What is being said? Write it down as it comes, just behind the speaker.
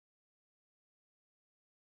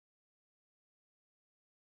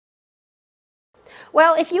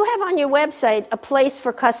Well, if you have on your website a place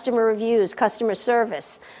for customer reviews, customer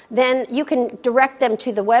service, then you can direct them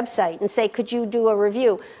to the website and say, could you do a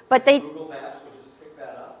review? But they Google Maps will just pick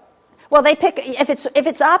that up. well, they pick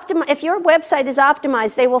if your website is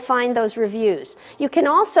optimized, they will find those reviews. You can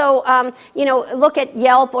also, look at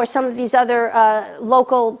Yelp or some of these other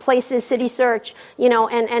local places, City Search,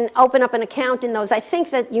 and open up an account in those. I think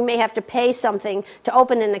that you may have to pay something to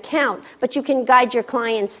open an account, but you can guide your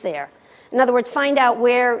clients there. In other words, find out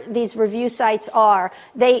where these review sites are.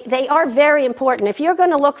 They are very important. If you're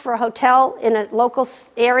going to look for a hotel in a local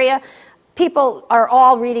area, people are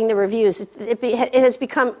all reading the reviews. It has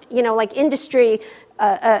become, like industry,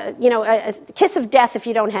 a kiss of death if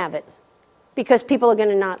you don't have it, because people are going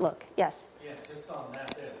to not look. Yes? Yeah, just on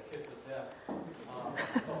that there, the kiss of death.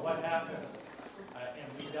 But what happens, and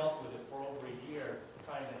we dealt with it for over a year,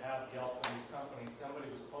 trying to have Yelp and these companies, somebody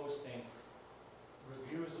was posting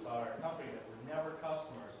reviews about our company that were never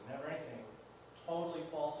customers, never anything, totally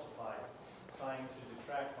falsified, trying to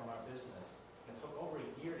detract from our business. It took over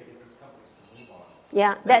a year to get these companies to move on.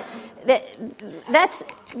 Yeah, that's,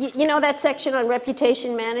 that section on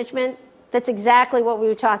reputation management, that's exactly what we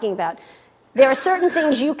were talking about. There are certain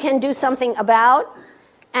things you can do something about,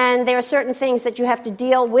 and there are certain things that you have to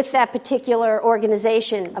deal with that particular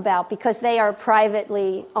organization about, because they are a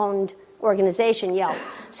privately owned organization, Yelp.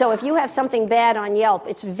 So if you have something bad on Yelp,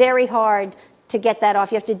 it's very hard to get that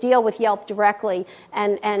off. You have to deal with Yelp directly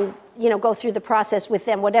and go through the process with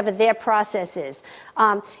them, whatever their process is.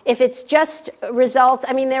 If it's just results,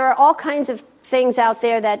 there are all kinds of things out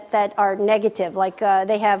there that are negative. Like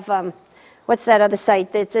they have, what's that other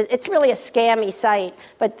site? It's really a scammy site,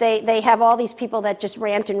 but they have all these people that just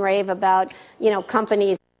rant and rave about,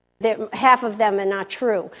 companies. Half of them are not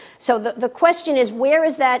true. So the question is, where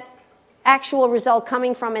is that actual result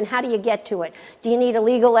coming from, and how do you get to it? Do you need a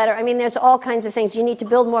legal letter? There's all kinds of things. Do you need to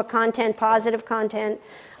build more content, positive content?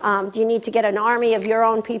 Do you need to get an army of your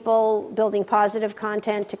own people building positive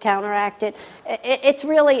content to counteract it? It's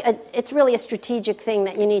really a strategic thing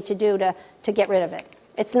that you need to do to get rid of it.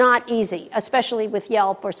 It's not easy, especially with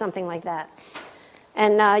Yelp or something like that.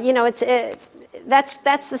 And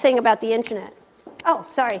that's the thing about the internet. Oh,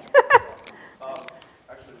 sorry.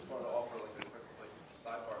 Actually, just wanted to offer a quick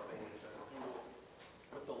sidebar thing.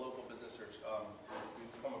 With the local business search,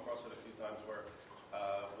 we've come across it a few times where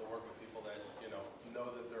we'll work with people that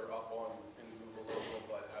know that they're up in Google local,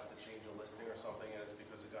 but have to change a listing or something, and it's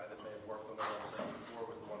because the guy that may have worked on the website before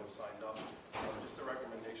was the one who signed up. Just a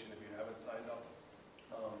recommendation, if you haven't signed up,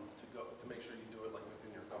 to make sure you do it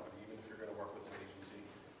within your company, even if you're going to work with an agency.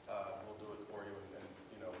 We'll do it for you, and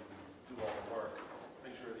we can do all the work.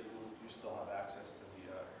 Make sure that you still have access to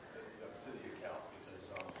the account, because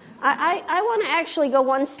I want to actually go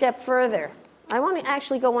one step further. Excuse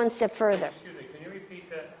me, can you repeat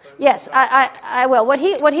that? Yes, I will. What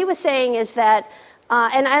he was saying is that,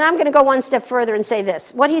 and I'm going to go one step further and say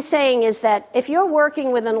this. What he's saying is that if you're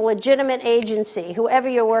working with a legitimate agency, whoever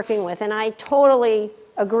you're working with, and I totally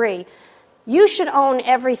agree, you should own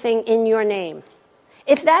everything in your name.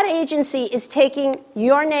 If that agency is taking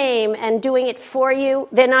your name and doing it for you,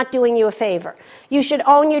 they're not doing you a favor. You should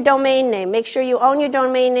own your domain name. Make sure you own your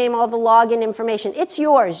domain name, all the login information. It's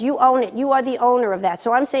yours. You own it. You are the owner of that.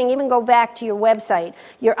 So I'm saying even go back to your website,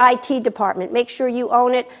 your IT department. Make sure you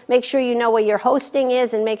own it. Make sure you know where your hosting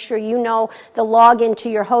is, and make sure you know the login to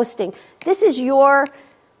your hosting. This is your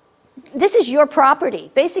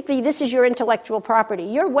property. Basically, this is your intellectual property.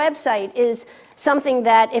 Your website is something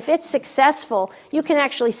that, if it's successful, you can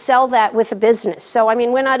actually sell that with a business. So,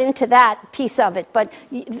 we're not into that piece of it. But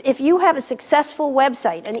if you have a successful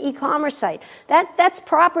website, an e-commerce site, that's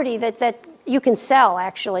property that you can sell,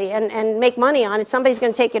 actually, and make money on it. Somebody's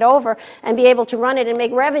going to take it over and be able to run it and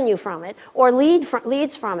make revenue from it, or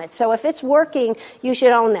leads from it. So if it's working, you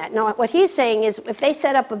should own that. Now, what he's saying is, if they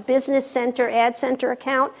set up a Business Center, Ad Center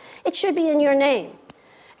account, it should be in your name.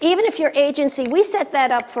 Even if your agency, we set that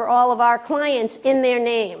up for all of our clients in their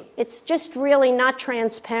name. It's just really not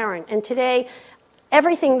transparent. And today,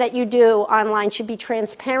 everything that you do online should be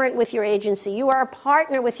transparent with your agency. You are a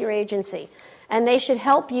partner with your agency, and they should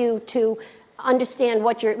help you to understand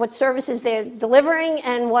what services they're delivering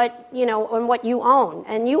and what you own.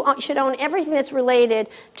 And you should own everything that's related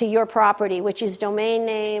to your property, which is domain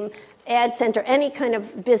name, Ad Center, any kind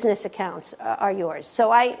of business accounts are yours. So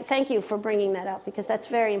I thank you for bringing that up, because that's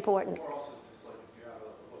very important. Or also, just if you have a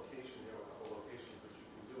location, you have a couple locations, but you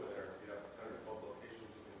can do it there. If you have 10 or 12 locations,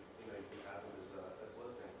 you can have them as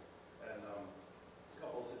listings. And a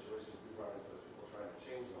couple of situations we run into people trying to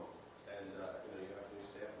change them, and you have new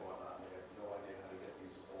staff and whatnot, and they have no idea how to get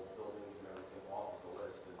these old buildings and everything off of the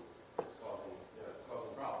list, and it's causing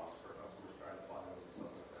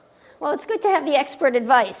Well, it's good to have the expert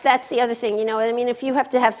advice. That's the other thing, you know. I mean, if you have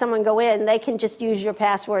to have someone go in, they can just use your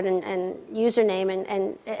password and username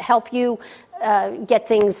and help you get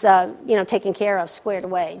things, taken care of, squared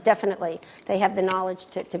away. Definitely, they have the knowledge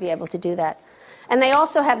to be able to do that. And they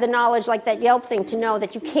also have the knowledge, like that Yelp thing, to know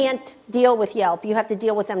that you can't deal with Yelp. You have to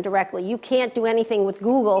deal with them directly. You can't do anything with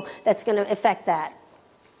Google that's going to affect that.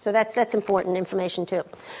 So that's important information too.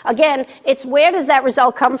 Again, it's where does that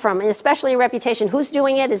result come from, and especially in reputation. Who's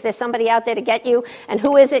doing it? Is there somebody out there to get you? And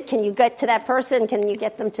who is it? Can you get to that person? Can you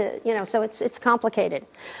get them to, so it's complicated.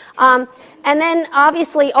 And then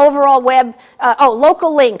obviously overall web,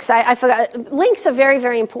 local links. I forgot. Links are very,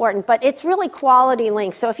 very important, but it's really quality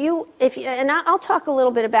links. So and I'll talk a little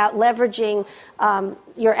bit about leveraging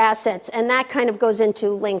your assets, and that kind of goes into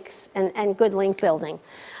links and good link building.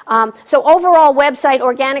 So overall website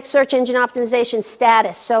organic search engine optimization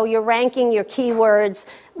status. So you're ranking your keywords.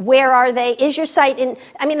 Where are they? Is your site in?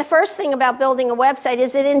 I mean, the first thing about building a website,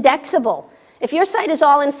 is it indexable? If your site is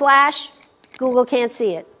all in Flash, Google can't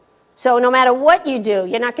see it. So no matter what you do,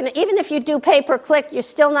 you're not going to, even if you do pay-per-click, you're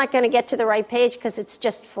still not going to get to the right page because it's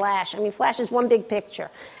just Flash. I mean, Flash is one big picture.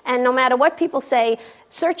 And no matter what people say,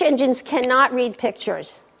 search engines cannot read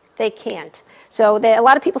pictures. They can't. So a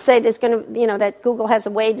lot of people say there's going to, that Google has a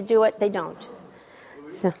way to do it. They don't.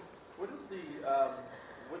 So. What's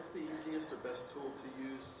the easiest or best tool to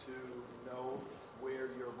use to know where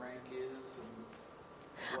your rank is?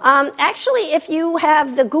 Actually, if you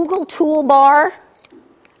have the Google toolbar,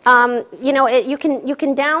 you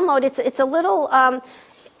can download. It's a little.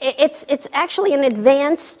 It's actually an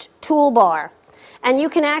advanced toolbar. And you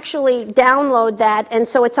can actually download that, and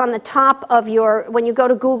so it's on the top of when you go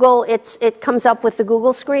to Google, it comes up with the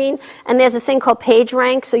Google screen, and there's a thing called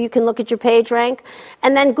PageRank, so you can look at your PageRank.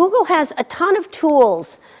 And then Google has a ton of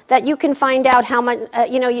tools that you can find out how much,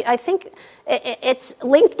 I think it's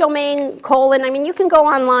link domain : I mean, you can go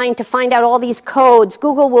online to find out all these codes.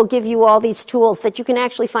 Google will give you all these tools that you can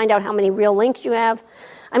actually find out how many real links you have.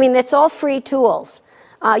 I mean, it's all free tools.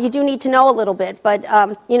 You do need to know a little bit, but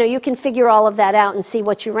you can figure all of that out and see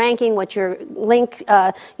what you're ranking, what your link,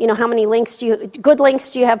 how many good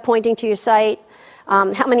links do you have pointing to your site,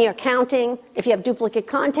 how many are counting, if you have duplicate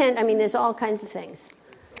content. I mean, there's all kinds of things.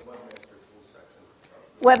 It's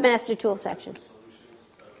the Webmaster Tools section. Webmaster Tool section. Solutions,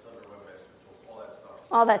 it's under Webmaster Tools, all that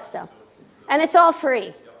stuff. All that stuff, and it's all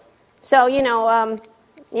free. So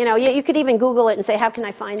you could even Google it and say, "How can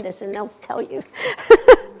I find this?" and they'll tell you.